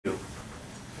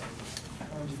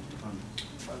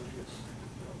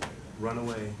run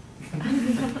away.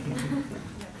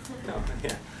 No,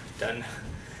 yeah, done.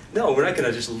 No, we're not going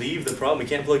to just leave the problem. We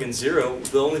can't plug in 0.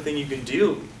 The only thing you can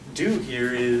do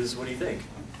here is, what do you think?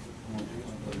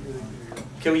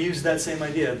 Can we use that same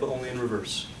idea, but only in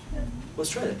reverse? Let's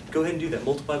try that. Go ahead and do that.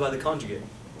 Multiply by the conjugate.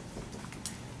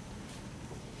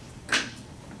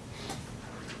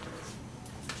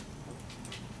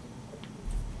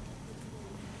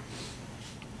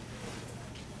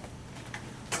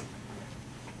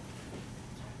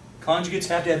 Conjugates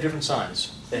have to have different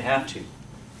signs. They have to.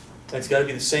 It's got to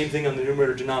be the same thing on the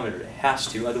numerator denominator. It has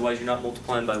to, otherwise you're not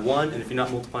multiplying by 1, and if you're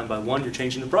not multiplying by 1, you're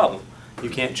changing the problem. You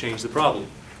can't change the problem.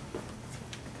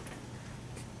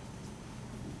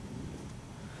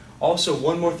 Also,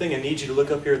 one more thing I need you to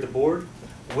look up here at the board.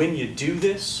 When you do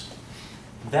this,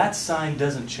 that sign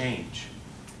doesn't change.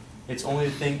 It's only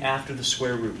the thing after the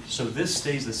square root. So this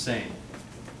stays the same.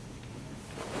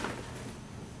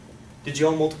 Did you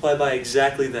all multiply by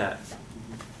exactly that?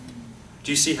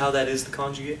 Do you see how that is the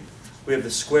conjugate? We have the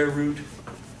square root,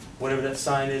 whatever that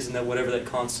sign is, and whatever that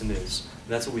constant is.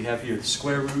 And that's what we have here. The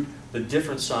square root, the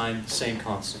different sign, same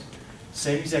constant.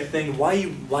 Same exact thing. Why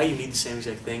you need the same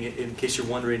exact thing? In case you're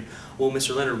wondering, well,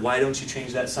 Mr. Leonard, why don't you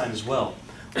change that sign as well?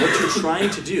 What you're trying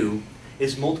to do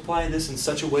is multiply this in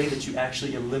such a way that you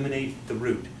actually eliminate the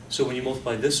root. So when you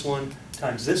multiply this one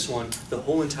times this one, the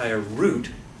whole entire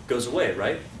root goes away,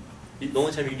 right? The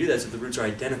only time you can do that is if the roots are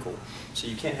identical. So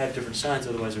you can't have different signs,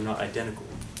 otherwise they're not identical.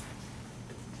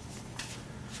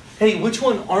 Hey, which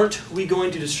one aren't we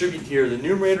going to distribute here, the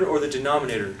numerator or the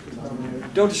denominator?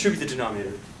 Don't distribute the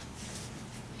denominator.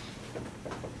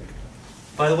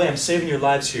 By the way, I'm saving your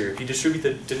lives here. If you distribute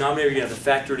the denominator, you're going to have to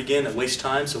factor it again. That wastes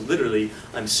time. So literally,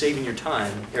 I'm saving your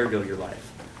time, ergo your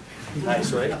life.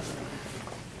 Nice, right?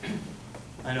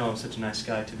 I know I'm such a nice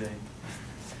guy today.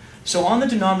 So on the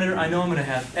denominator, I know I'm going to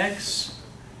have x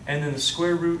and then the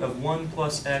square root of 1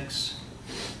 plus x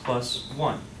plus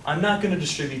 1. I'm not going to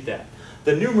distribute that.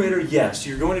 The numerator, yes,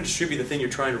 you're going to distribute the thing you're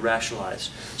trying to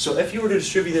rationalize. So if you were to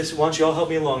distribute this, why don't you all help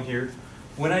me along here?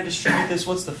 When I distribute this,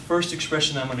 what's the first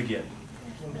expression I'm going to get?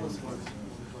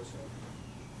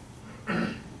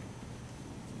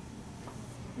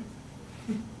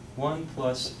 1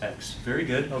 plus x. Very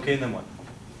good. Okay, and then what?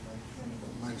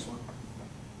 Minus 1.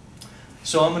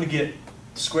 So I'm going to get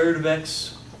square root of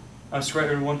x, square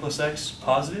root of 1 plus x,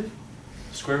 positive.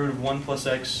 Square root of 1 plus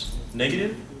x,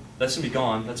 negative. That's going to be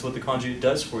gone. That's what the conjugate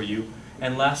does for you.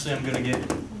 And lastly, I'm going to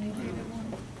get,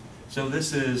 so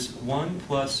this is 1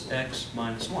 plus x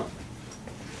minus 1.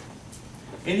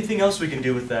 Anything else we can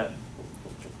do with that?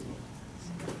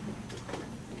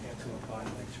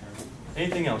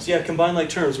 Anything else? Yeah, combine like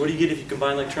terms. What do you get if you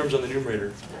combine like terms on the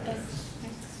numerator?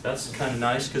 That's kind of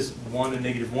nice because 1 and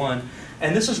negative 1.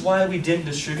 And this is why we didn't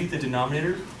distribute the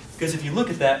denominator. Because if you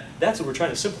look at that, that's what we're trying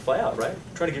to simplify out, right?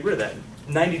 We're trying to get rid of that.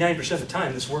 99% of the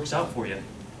time, this works out for you.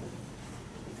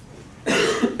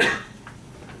 I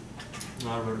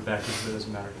wrote it backwards, but it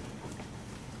doesn't matter.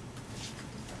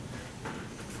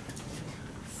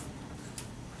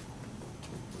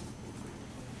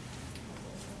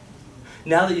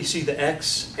 Now that you see the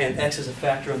x and x as a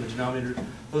factor on the denominator,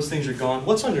 those things are gone.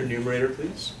 What's on your numerator,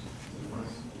 please?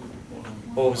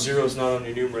 Oh, 0 is not on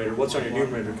your numerator. What's on your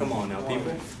numerator? Come on now,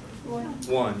 people.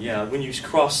 1, yeah. When you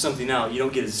cross something out, you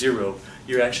don't get a 0.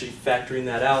 You're actually factoring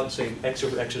that out, saying x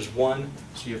over x is 1,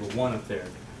 so you have a 1 up there.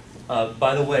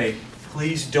 By the way,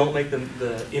 please don't make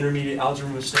the intermediate algebra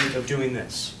mistake of doing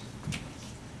this.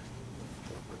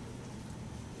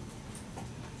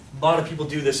 A lot of people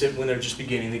do this when they're just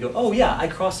beginning. They go, oh yeah, I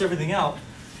crossed everything out,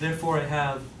 therefore I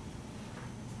have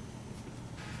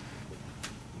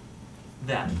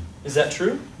that. Is that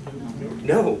true?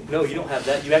 No, you don't have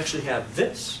that. You actually have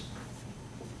this.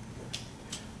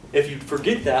 If you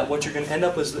forget that, what you're going to end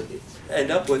up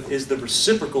with is the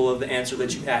reciprocal of the answer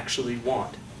that you actually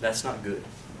want. That's not good.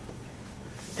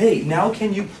 Hey, now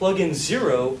can you plug in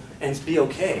 0 and be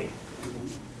okay?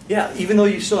 Yeah, even though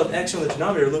you still have x on the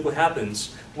denominator, look what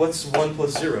happens. What's 1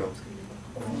 plus 0?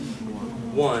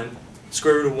 1.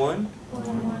 Square root of 1?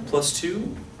 1. Plus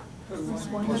 2?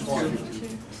 Plus 1.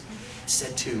 I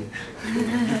said 2.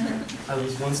 I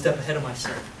was one step ahead of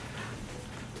myself.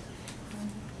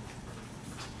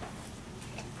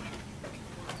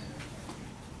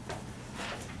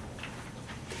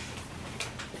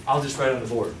 I'll just write it on the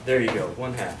board. There you go,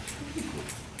 1/2.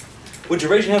 Would you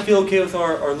raise your hand feel okay with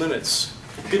our limits?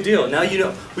 Good deal. Now you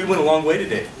know, we went a long way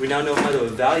today. We now know how to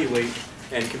evaluate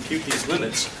and compute these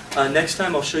limits. Next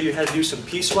time I'll show you how to do some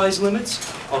piecewise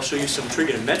limits. I'll show you some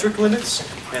trigonometric limits,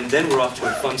 and then we're off to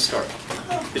a fun start.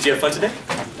 Did you have fun today?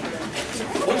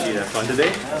 Did you have fun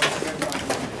today?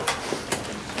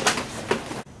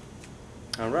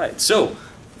 All right, so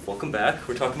welcome back.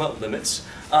 We're talking about limits.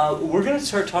 We're going to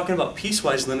start talking about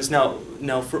piecewise limits.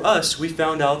 Now, for us, we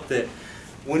found out that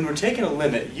when we're taking a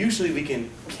limit, usually we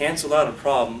can cancel out a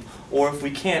problem, or if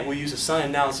we can't, we use a sign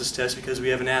analysis test because we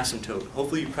have an asymptote.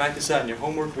 Hopefully you practice that in your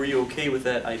homework. Were you okay with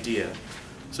that idea?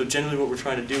 So generally what we're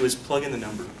trying to do is plug in the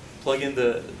number, plug in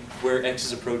where x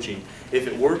is approaching. If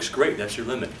it works, great, that's your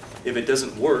limit. If it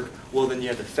doesn't work, well then you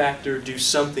have to factor, do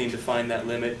something to find that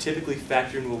limit. Typically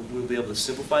factoring we'll be able to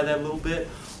simplify that a little bit,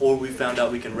 or we found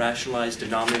out we can rationalize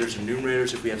denominators and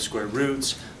numerators if we have square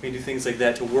roots. We can do things like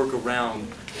that to work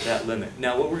around that limit.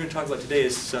 Now what we're going to talk about today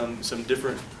is some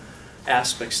different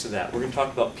aspects to that. We're going to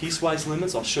talk about piecewise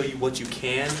limits. I'll show you what you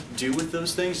can do with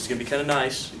those things. It's going to be kind of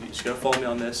nice. You just got to follow me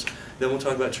on this. Then we'll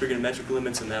talk about trigonometric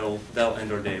limits, and that'll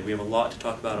end our day. We have a lot to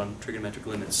talk about on trigonometric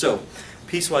limits. So,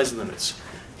 piecewise limits.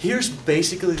 Here's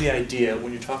basically the idea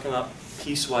when you're talking about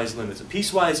piecewise limits. A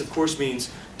piecewise, of course,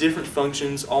 means different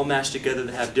functions all matched together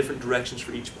that have different directions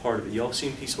for each part of it. You all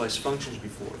seen piecewise functions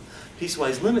before.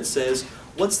 Piecewise limit says,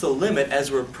 what's the limit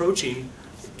as we're approaching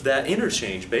that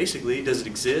interchange? Basically, does it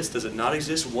exist? Does it not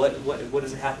exist? What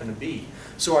does it happen to be?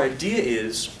 So our idea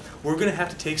is we're going to have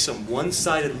to take some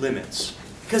one-sided limits,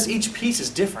 because each piece is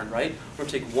different, right? We're going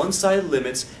to take one-sided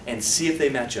limits and see if they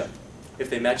match up. If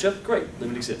they match up, great,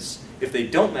 limit exists. If they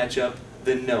don't match up,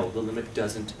 then no, the limit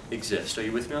doesn't exist. Are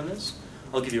you with me on this?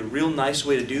 I'll give you a real nice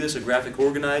way to do this, a graphic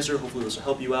organizer. Hopefully this will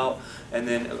help you out. And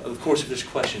then, of course, if there's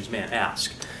questions, man,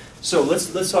 ask. So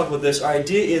let's talk about this. Our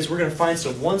idea is we're going to find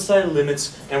some one-sided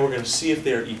limits, and we're going to see if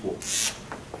they are equal.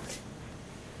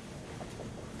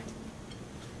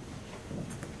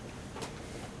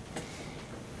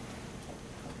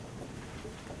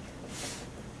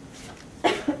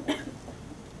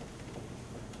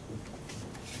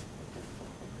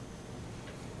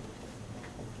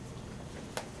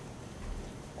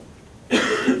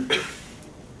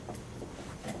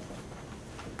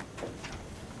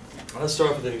 Let's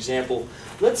start with an example.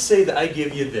 Let's say that I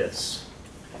give you this.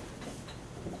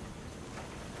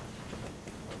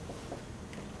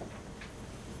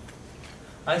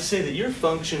 I say that your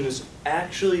function is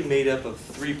actually made up of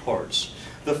 3 parts.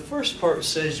 The first part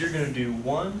says you're going to do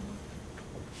 1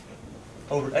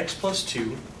 over x plus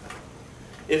 2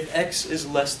 if x is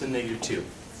less than negative 2.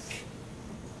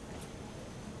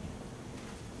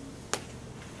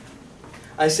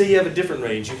 I say you have a different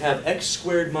range. You have x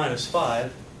squared minus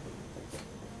 5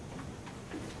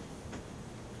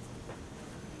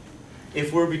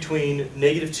 if we're between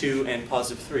negative 2 and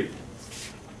positive 3.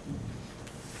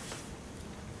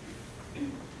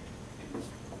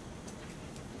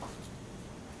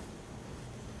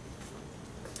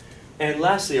 And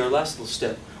lastly, our last little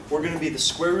step, we're going to be the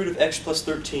square root of x plus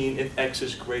 13 if x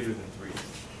is greater than 3.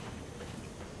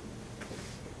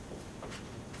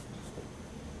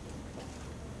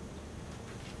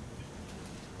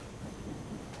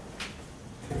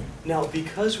 Now,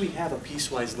 because we have a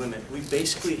piecewise limit, we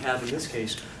basically have, in this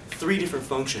case, 3 different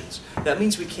functions. That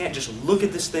means we can't just look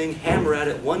at this thing, hammer at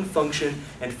it, one function,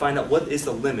 and find out what is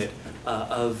the limit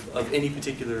of any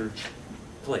particular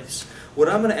place. What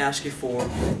I'm going to ask you for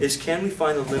is, can we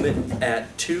find the limit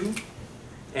at 2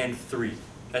 and 3?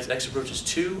 As x approaches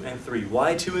 2 and 3.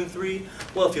 Why 2 and 3?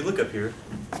 Well, if you look up here,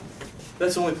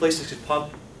 that's the only place that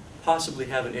could possibly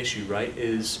have an issue, right?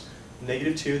 Is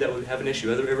negative 2, that would have an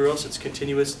issue. Everywhere else it's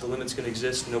continuous, the limit's going to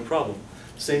exist, no problem.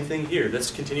 Same thing here, that's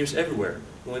continuous everywhere.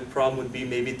 The only problem would be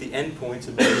maybe at the endpoints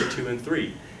of negative 2 and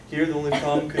 3. Here the only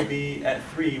problem could be at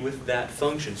 3 with that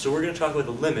function. So we're going to talk about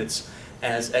the limits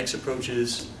as x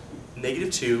approaches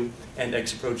negative 2 and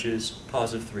x approaches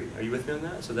positive 3. Are you with me on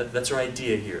that? So that's our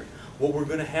idea here. What we're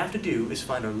going to have to do is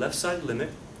find our left side limit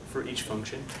for each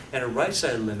function and a right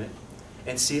side limit,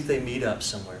 and see if they meet up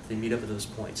somewhere, if they meet up at those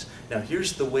points. Now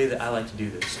here's the way that I like to do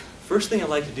this. First thing I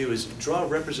like to do is draw a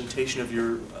representation of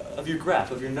your graph,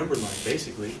 of your number line,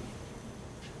 basically.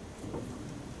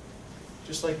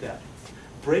 Just like that.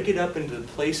 Break it up into the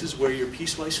places where your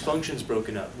piecewise function is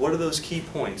broken up. What are those key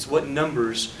points? What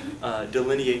numbers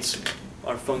delineates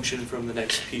our function from the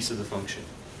next piece of the function?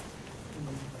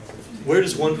 Where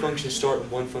does one function start and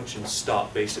one function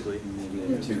stop, basically?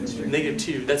 Negative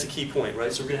 2, that's a key point,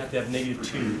 right? So we're going to have negative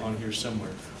 2 on here somewhere.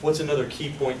 What's another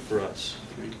key point for us?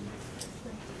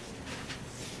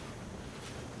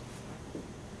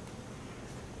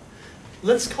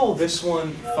 Let's call this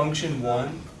one function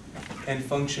 1 and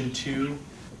function 2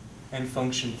 and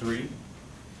function 3.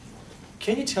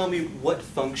 Can you tell me what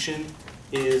function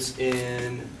is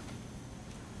in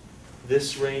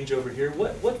this range over here?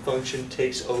 What function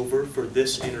takes over for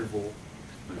this interval?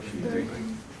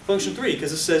 Function 3,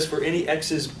 because it says for any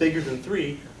x's bigger than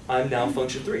 3, I'm now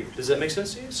function 3. Does that make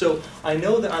sense to you? So I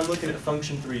know that I'm looking at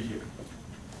function 3 here.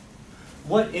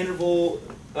 What interval,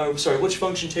 which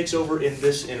function takes over in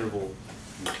this interval?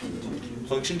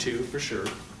 Function 2, for sure.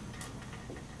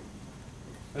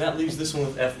 And that leaves this one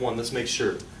with f1. Let's make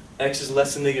sure. X is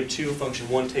less than -2, function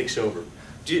 1 takes over.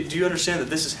 Do you understand that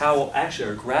this is how actually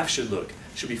our graph should look?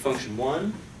 It should be function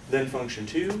 1, then function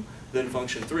 2, then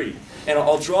function 3. And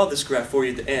I'll draw this graph for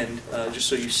you at the end, just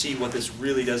so you see what this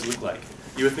really does look like.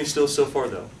 You with me still so far,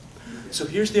 though? So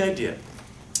here's the idea.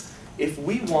 If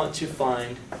we want to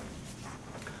find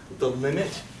the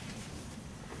limit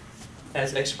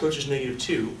as x approaches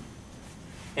 -2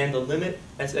 and the limit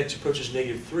as x approaches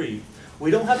 -3,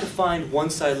 we don't have to find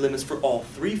one-side limits for all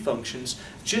 3 functions,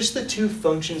 just the 2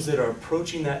 functions that are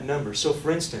approaching that number. So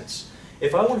for instance,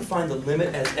 if I want to find the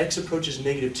limit as x approaches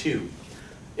 -2,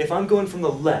 if I'm going from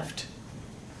the left,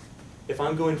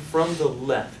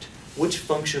 which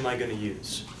function am I going to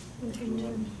use?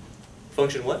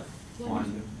 Function what?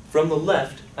 1. From the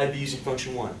left, I'd be using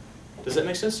function 1. Does that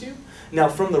make sense to you? Now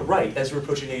from the right, as we're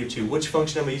approaching -2, which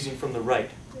function am I using from the right?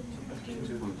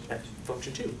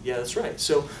 Function 2. Yeah, that's right.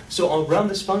 So around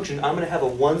this function, I'm going to have a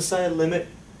one-side limit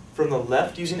from the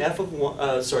left using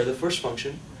the first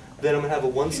function. Then I'm going to have a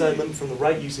one-side limit from the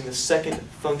right using the second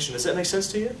function. Does that make sense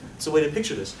to you? It's a way to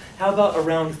picture this. How about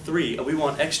around 3? We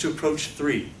want x to approach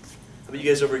 3. How about you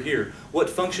guys over here? What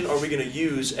function are we going to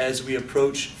use as we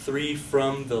approach 3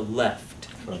 from the left?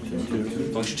 Function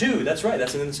 2. Function 2, that's right.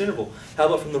 That's in this interval. How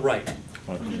about from the right?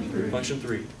 Function 3. Function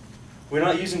 3. We're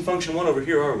not using function 1 over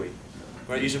here, are we?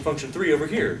 We're not using function 3 over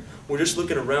here. We're just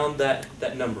looking around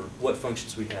that number, what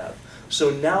functions we have. So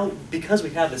now, because we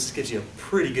have this, gives you a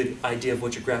pretty good idea of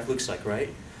what your graph looks like, right?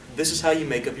 This is how you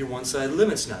make up your one-side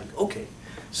limits now. Okay,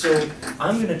 so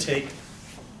I'm going to take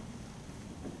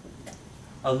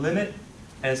a limit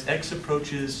as x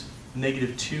approaches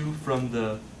 -2 from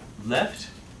the left,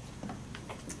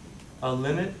 a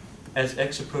limit as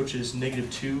x approaches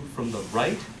 -2 from the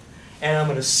right, and I'm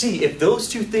going to see if those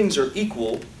two things are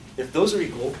equal. If those are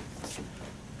equal,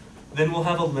 then we'll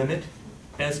have a limit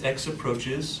as x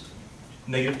approaches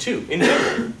 -2 in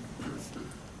general.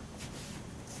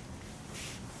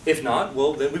 If not,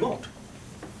 well, then we won't.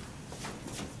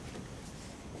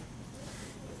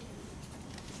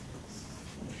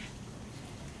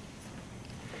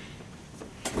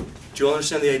 Do you all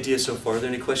understand the idea so far? Are there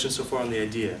any questions so far on the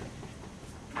idea?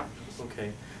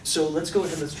 Okay, so let's go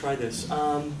ahead and let's try this.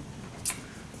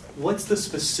 What's the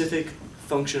specific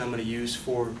function I'm going to use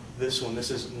for this one?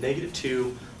 This is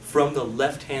 -2 from the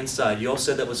left-hand side. You all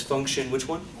said that was function, which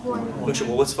one? 1. Function,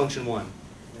 well, what's function 1?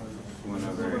 1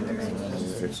 over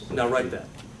x. Now write that.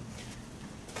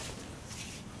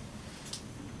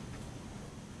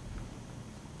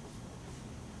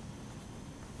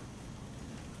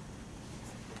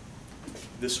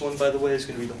 This one, by the way, is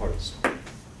going to be the hardest. The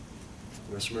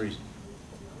rest of them are easy.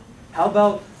 How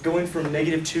about going from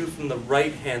 -2 from the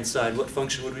right-hand side? What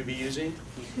function would we be using?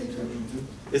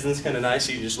 Isn't this kind of nice?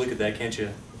 You can just look at that, can't you?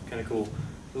 Kind of cool.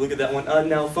 Look at that one.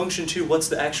 Now, function 2, what's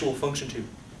the actual function 2?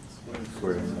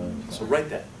 Square root. So write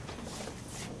that.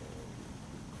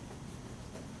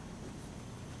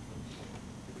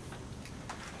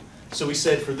 So we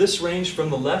said for this range from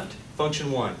the left,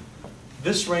 function 1.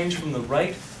 This range from the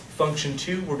right, function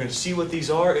 2. We're going to see what these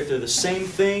are. If they're the same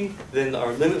thing, then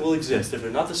our limit will exist. If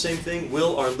they're not the same thing,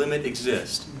 will our limit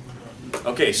exist?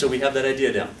 Okay, so we have that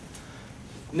idea down.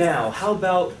 Now, how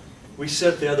about we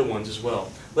set up the other ones as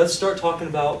well? Let's start talking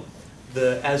about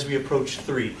as we approach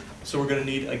 3. So we're going to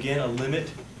need, again, a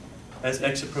limit as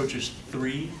x approaches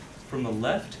 3 from the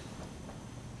left,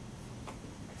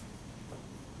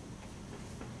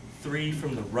 3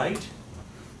 from the right.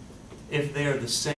 If they are the same,